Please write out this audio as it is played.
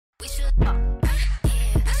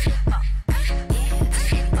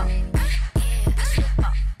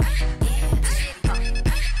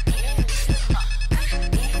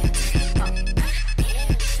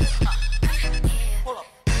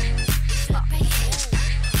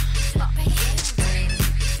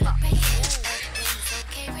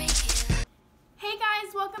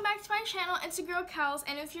Welcome back to my channel. It's your girl Kels,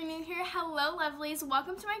 and if you're new here, hello lovelies,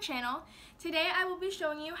 welcome to my channel. Today I will be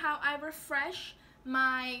showing you how I refresh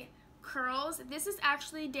my curls. This is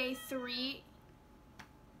actually day 3.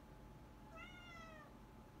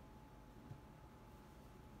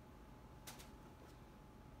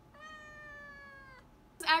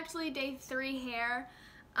 This is actually day 3 hair.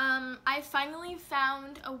 I finally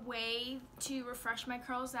found a way to refresh my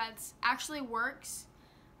curls that actually works.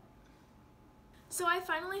 So I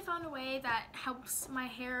finally found a way that helps my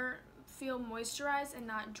hair feel moisturized and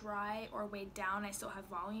not dry or weighed down. I still have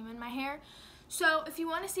volume in my hair. So if you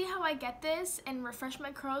want to see how I get this and refresh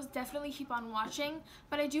my curls, definitely keep on watching.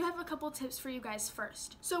 But I do have a couple tips for you guys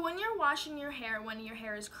first. So when you're washing your hair, when your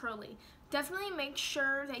hair is curly, definitely make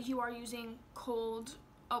sure that you are using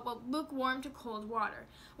lukewarm to cold water.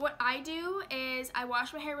 What I do is I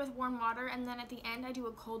wash my hair with warm water, and then at the end I do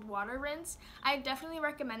a cold water rinse. I definitely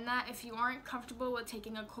recommend that if you aren't comfortable with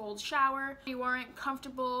taking a cold shower, if you aren't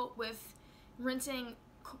comfortable with rinsing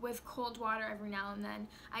with cold water every now and then.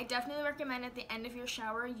 I definitely recommend at the end of your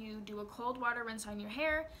shower you do a cold water rinse on your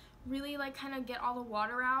hair, really kind of get all the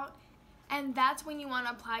water out. And that's when you want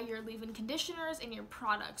to apply your leave-in conditioners and your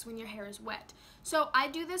products when your hair is wet. So I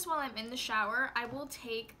do this while I'm in the shower. I will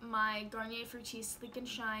take my Garnier Fructis Sleek and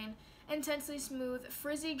Shine Intensely Smooth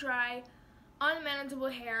Frizzy Dry Unmanageable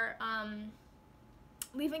Hair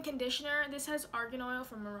leave-in conditioner. This has argan oil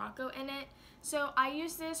from Morocco in it. So I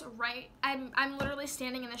use this I'm literally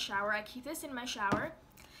standing in the shower. I keep this in my shower.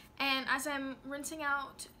 And as I'm rinsing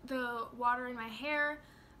out the water in my hair,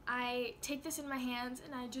 I take this in my hands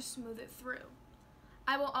and I just smooth it through.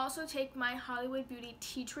 I will also take my Hollywood Beauty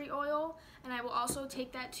Tea Tree Oil, and I will also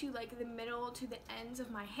take that to the middle to the ends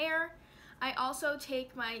of my hair. I also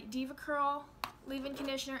take my DevaCurl leave-in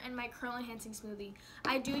conditioner and my curl enhancing smoothie.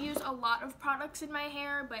 I do use a lot of products in my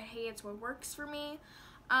hair, but hey, it's what works for me.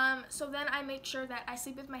 So then I make sure that I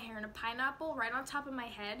sleep with my hair in a pineapple right on top of my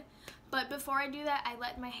head. But before I do that, I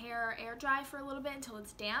let my hair air dry for a little bit until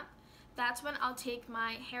it's damp. That's when I'll take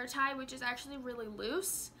my hair tie, which is actually really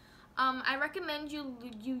loose. I recommend you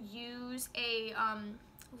use a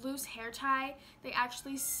loose hair tie. They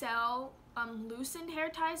actually sell loosened hair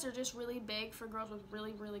ties. They're just really big for girls with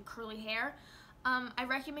really, really curly hair. I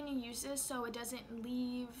recommend you use this so it doesn't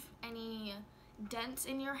leave any dents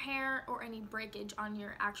in your hair or any breakage on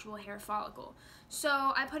your actual hair follicle. So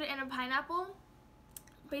I put it in a pineapple.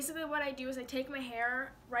 Basically what I do is I take my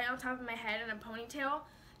hair right on top of my head in a ponytail,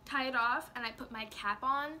 tie it off, and I put my cap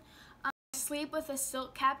on. I sleep with a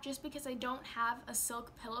silk cap just because I don't have a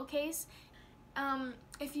silk pillowcase.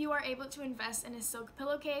 If you are able to invest in a silk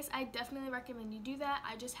pillowcase, I definitely recommend you do that.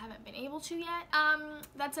 I just haven't been able to yet.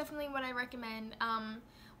 That's definitely what I recommend.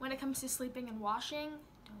 When it comes to sleeping and washing,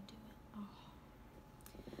 don't do it.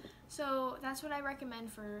 Oh. So that's what I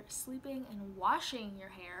recommend for sleeping and washing your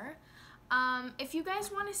hair. If you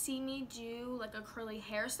guys want to see me do a curly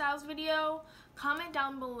hairstyles video, comment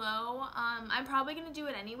down below. I'm probably going to do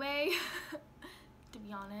it anyway, to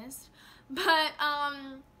be honest. But,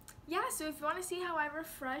 yeah, so if you want to see how I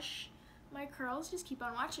refresh my curls, just keep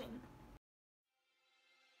on watching.